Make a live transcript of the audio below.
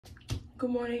Good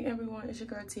morning, everyone. It's your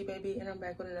girl T Baby, and I'm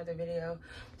back with another video.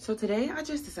 So today I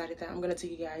just decided that I'm gonna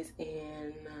take you guys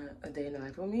in a day in the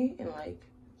life with me and like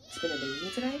spend a day with me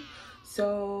today.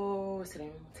 So what's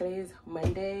today? Today is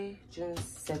Monday, June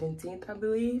 17th, I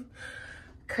believe.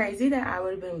 Crazy that I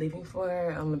would have been leaving for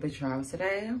Olympic trials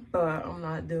today, but I'm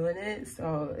not doing it,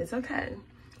 so it's okay.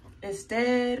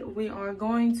 Instead, we are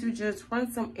going to just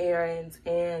run some errands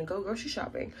and go grocery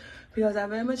shopping because I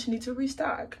very much need to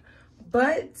restock.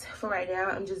 But for right now,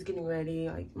 I'm just getting ready,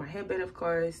 like my headband, of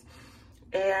course.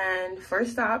 And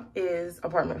first stop is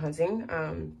apartment hunting.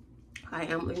 I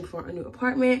am looking for a new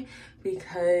apartment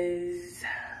because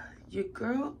your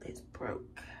girl is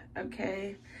broke,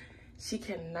 okay? She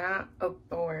cannot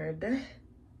afford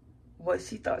what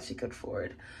she thought she could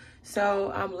afford.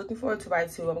 So I'm looking for a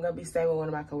 2x2. I'm gonna be staying with one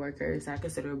of my coworkers. I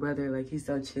consider a brother, like he's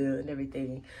so chill and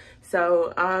everything.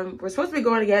 So we're supposed to be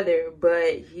going together,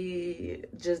 but he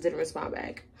just didn't respond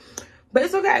back. But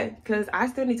it's okay, because I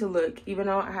still need to look. Even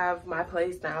though I have my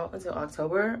place now until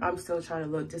October, I'm still trying to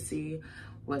look to see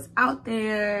what's out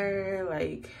there,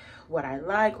 like what I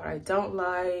like, what I don't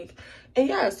like. And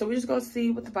yeah, so we're just gonna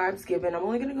see what the vibe's giving. I'm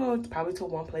only gonna go probably to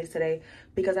one place today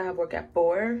because I have work at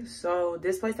 4. So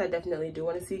this place I definitely do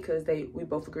want to see because we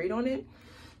both agreed on it.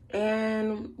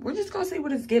 And we're just gonna see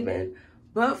what it's giving.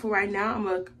 But for right now, I'm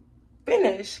gonna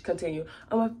finish getting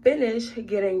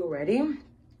ready.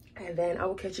 And then I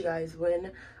will catch you guys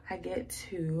when I get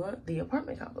to the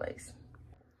apartment complex.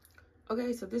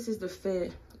 Okay, so this is the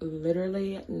fit.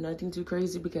 Literally nothing too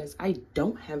crazy because I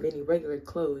don't have any regular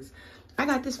clothes. I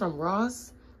got this from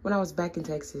Ross when I was back in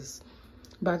Texas.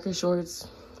 Biker shorts,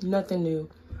 nothing new.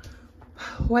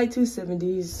 White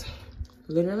 270s,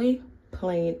 literally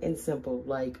plain and simple.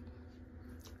 Like,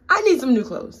 I need some new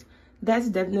clothes. That's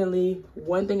definitely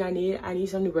one thing I need. I need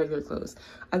some new regular clothes.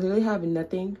 I literally have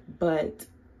nothing but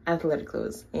athletic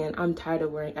clothes, and I'm tired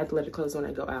of wearing athletic clothes when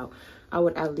I go out. I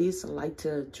would at least like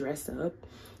to dress up.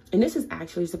 And this is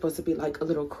actually supposed to be like a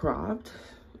little cropped.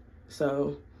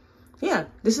 So yeah,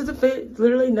 this is the fit.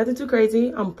 Literally nothing too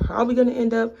crazy. I'm probably gonna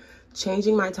end up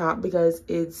changing my top because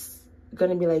it's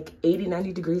gonna be like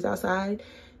 80-90 degrees outside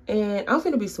and I'm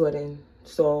gonna be sweating.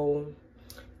 So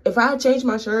if I change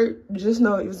my shirt, just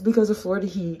know it was because of Florida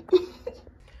heat.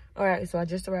 All right, so I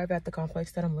just arrived at the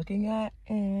complex that I'm looking at,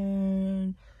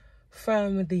 and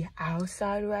from the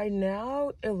outside right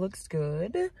now, it looks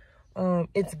good.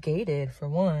 It's gated for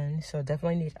one, so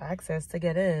definitely need access to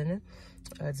get in.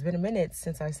 It's been a minute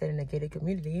since I stayed in a gated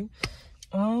community.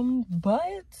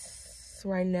 But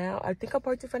right now, I think I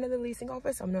parked in front of the leasing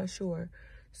office. I'm not sure.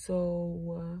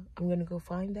 So I'm gonna go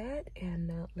find that,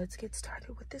 and let's get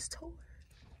started with this tour.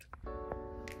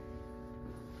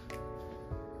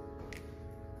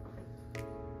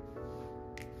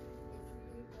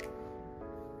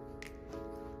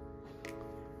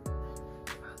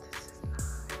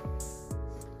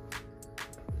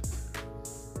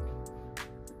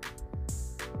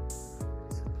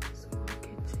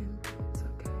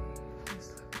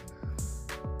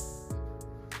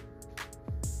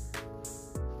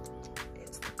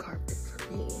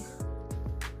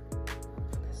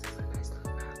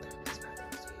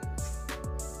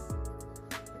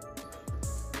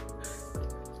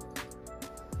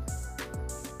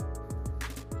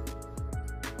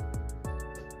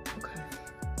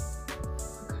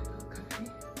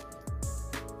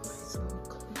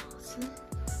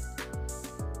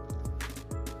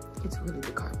 It's really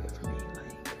the carpet for me.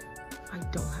 Like, I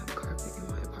don't have carpet in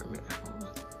my apartment at all.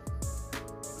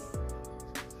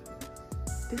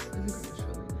 This living room is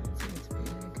really nice and it's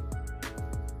big.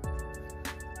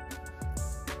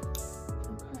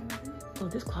 Okay. Oh,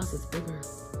 this closet's bigger.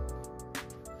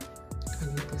 I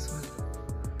need this one.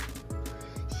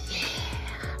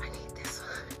 Yeah, I need this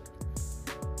one.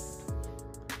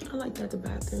 I like that the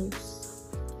bathrooms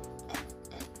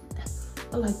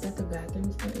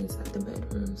are inside the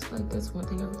bedrooms. Like, that's one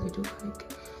thing I really do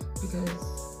like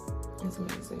because it's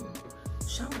amazing.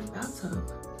 Shower and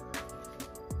bathtub.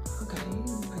 Okay,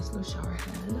 nice little shower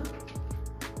head.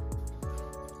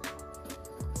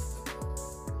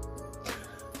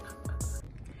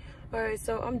 Alright,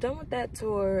 so I'm done with that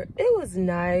tour. It was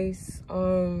nice.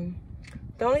 The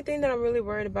only thing that I'm really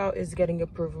worried about is getting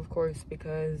approved, of course,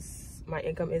 because my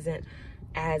income isn't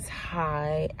as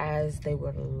high as they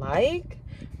would like.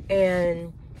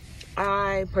 And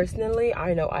I personally,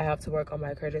 I know I have to work on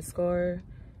my credit score,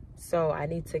 so I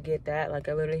need to get that. Like,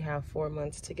 I literally have 4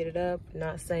 months to get it up.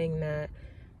 Not saying that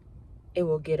it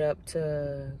will get up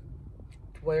to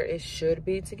where it should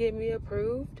be to get me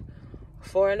approved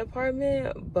for an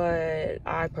apartment, but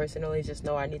I personally just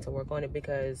know I need to work on it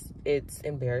because it's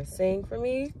embarrassing for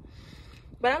me.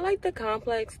 But I like the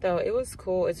complex though. It was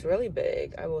cool. It's really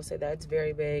big. I will say that it's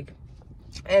very big.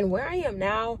 And where I am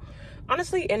now,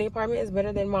 honestly, any apartment is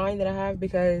better than mine that I have,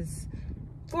 because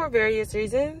for various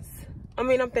reasons. I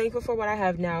mean, I'm thankful for what I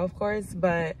have now, of course,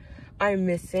 but I'm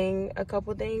missing a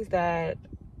couple things that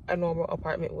a normal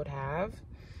apartment would have.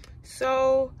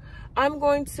 So I'm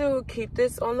going to keep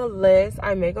this on the list.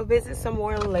 I may go visit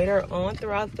somewhere later on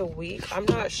throughout the week. I'm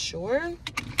not sure.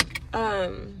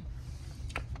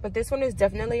 But this one is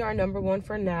definitely our number one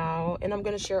for now. And I'm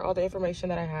going to share all the information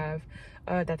that I have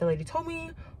that the lady told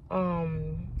me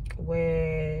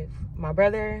with my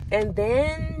brother. And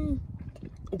then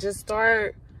just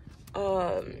start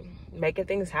making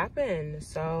things happen.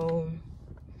 So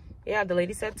yeah, the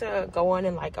lady said to go on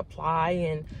and like apply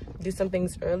and do some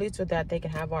things early so that they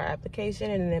can have our application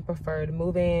and then prefer to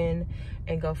move in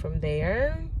and go from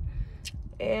there,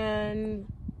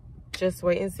 and just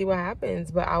wait and see what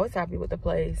happens. But I was happy with the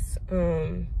place.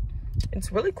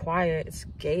 It's really quiet. It's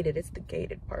gated. It's the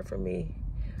gated part for me.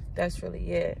 That's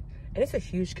really it. And it's a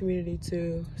huge community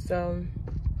too. So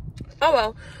oh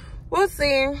well, we'll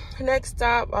see. Next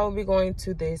stop, I will be going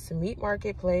to this meat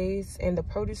market place, and the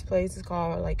produce place is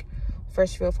called like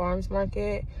Freshfield Farms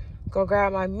Market. Go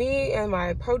grab my meat and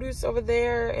my produce over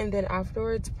there, and then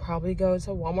afterwards probably go to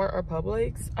Walmart or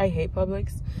Publix. I hate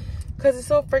Publix because it's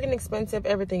so freaking expensive.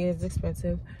 Everything is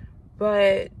expensive.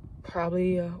 But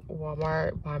probably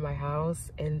Walmart by my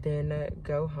house, and then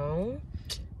go home.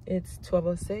 It's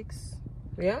 12:06.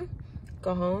 Yeah,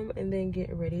 go home and then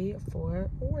get ready for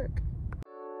work.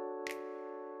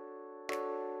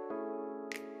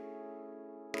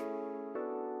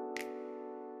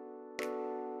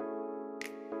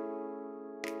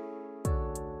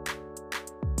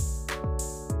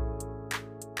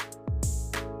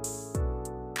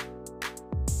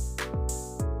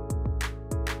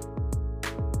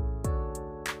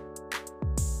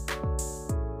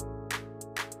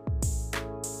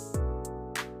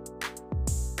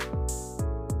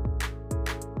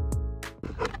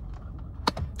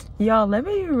 Y'all, let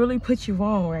me really put you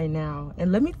on right now,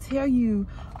 and let me tell you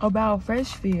about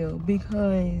Freshfield,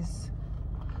 because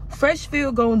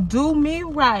Freshfield gonna do me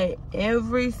right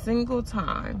every single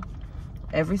time.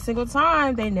 Every single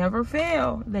time. They never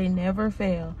fail. They never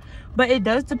fail. But it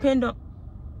does depend on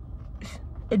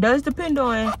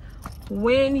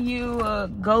when you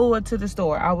go to the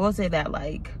store. I will say that,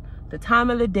 like the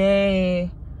time of the day,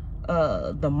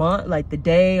 the month, like the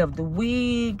day of the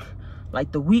week,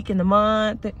 like the week in the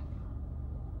month.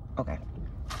 Okay,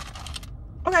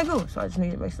 cool. So I just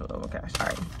need to make some little cash. All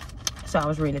right, so I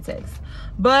was reading the text,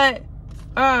 but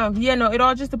yeah, no, it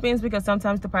all just depends, because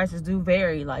sometimes the prices do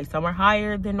vary. Like some are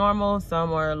higher than normal,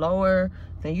 some are lower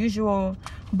than usual.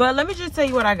 But let me just tell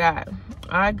you what I got.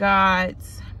 I got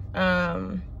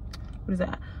what is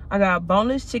that? I got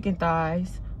boneless chicken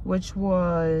thighs, which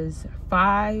was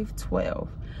 $5.12,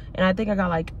 and I think I got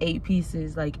like 8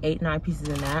 pieces, like 9 pieces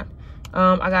in that.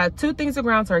 I got 2 things of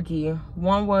ground turkey.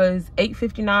 One was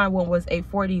 $8.59, one was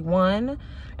 $8.41.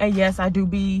 And yes, I do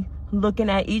be looking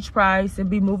at each price and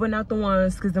be moving out the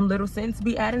ones, because them little cents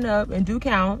be adding up and do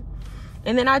count.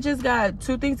 And then I just got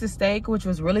 2 things of steak, which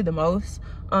was really the most.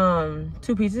 2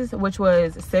 pieces, which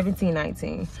was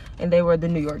 $17.19, and they were the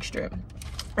New York strip.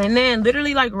 And then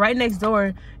literally like right next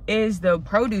door is the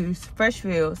produce,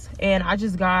 Freshfields, and I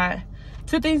just got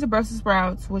 2 things of Brussels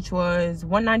sprouts, which was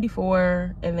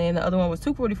 $1.94, and then the other one was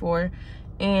 $2.44.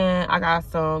 And I got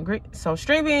some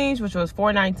string beans, which was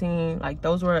 $4.19. Like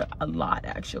those were a lot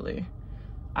actually.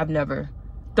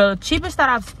 The cheapest that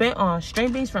I've spent on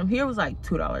string beans from here was like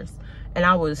 $2, and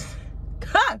I was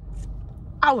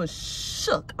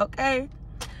shook. Okay.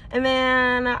 And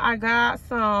then I got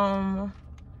some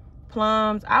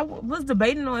plums. I was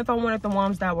debating on if I wanted the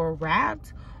ones that were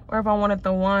wrapped or if I wanted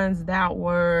the ones that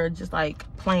were just like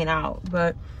plain out,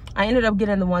 but I ended up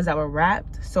getting the ones that were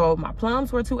wrapped. So my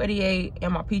plums were $2.88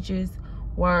 and my peaches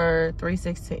were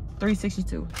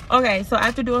 $3.62. Okay, so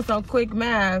after doing some quick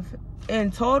math,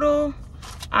 in total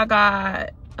I got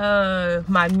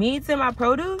my meats and my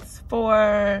produce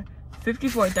for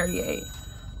 $54.38,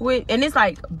 and it's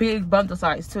like big bundle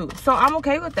size too, so I'm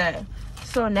okay with that.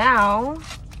 So now,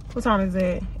 what time is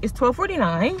it? It's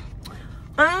 12:49.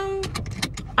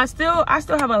 I still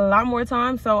have a lot more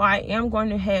time, so I am going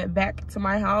to head back to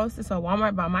my house. It's a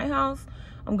Walmart by my house.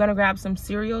 I'm gonna grab some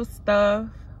cereal stuff,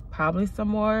 probably some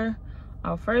more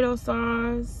Alfredo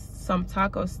sauce, some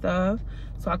taco stuff,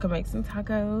 so I can make some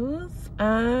tacos.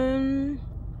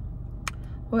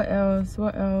 What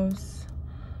else?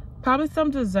 Probably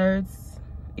some desserts,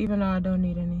 even though I don't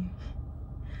need any.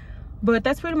 But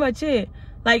that's pretty much it.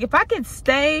 Like, if I could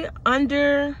stay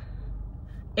under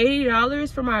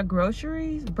 $80 for my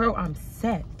groceries. Bro, I'm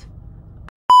set.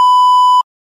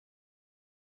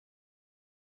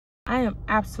 I am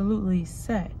absolutely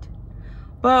set.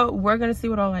 But we're gonna see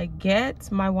what all I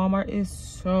get. My Walmart is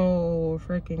so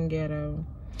freaking ghetto.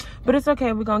 But it's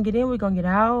okay. We're gonna get in, we're gonna get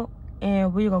out,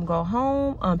 and we're gonna go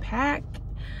home, unpack,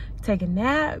 take a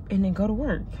nap, and then go to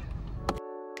work.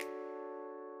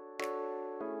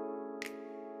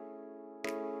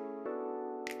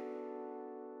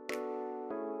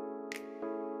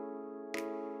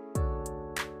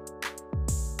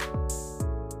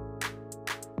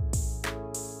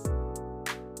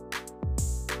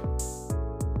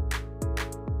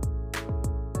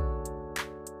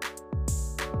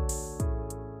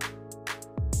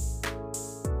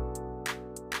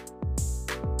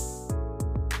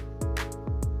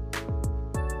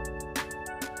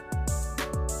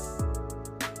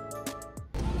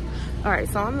 All right,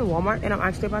 so I'm in Walmart and I'm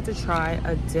actually about to try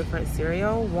a different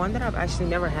cereal, one that I've actually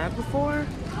never had before,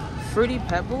 Fruity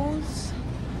Pebbles,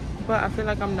 but I feel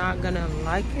like I'm not gonna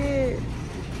like it.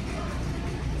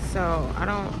 So I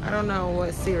don't know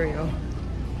what cereal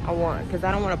I want, because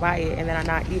I don't want to buy it and then I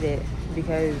not eat it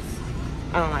because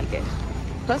I don't like it.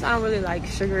 Plus I don't really like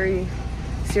sugary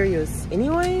cereals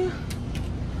anyway.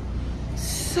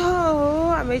 So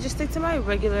I may just stick to my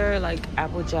regular like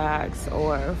Apple Jacks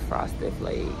or Frosted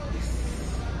Flakes.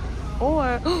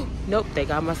 Or, nope, they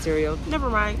got my cereal. Never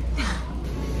mind.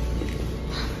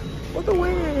 What the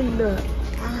wind?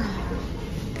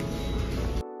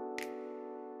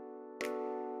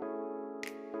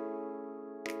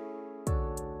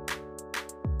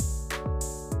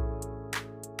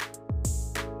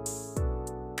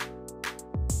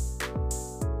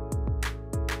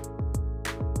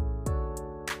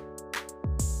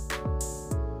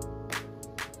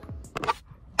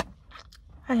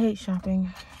 I hate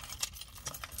shopping.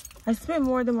 I spent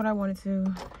more than what I wanted to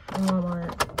in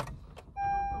Walmart,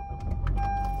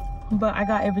 but I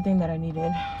got everything that I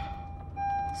needed.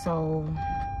 So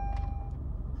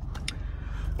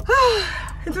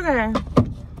it's okay.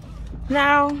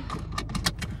 Now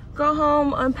go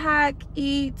home, unpack,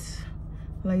 eat,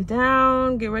 lay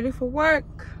down, get ready for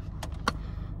work,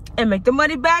 and make the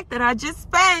money back that I just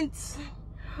spent.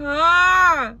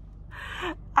 I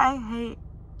hate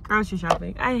grocery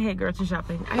shopping. I hate grocery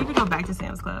shopping. I need to go back to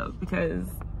Sam's Club because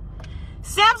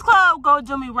Sam's Club go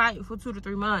do me right for 2 to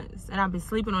 3 months, and I've been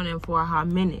sleeping on them for a hot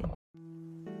minute.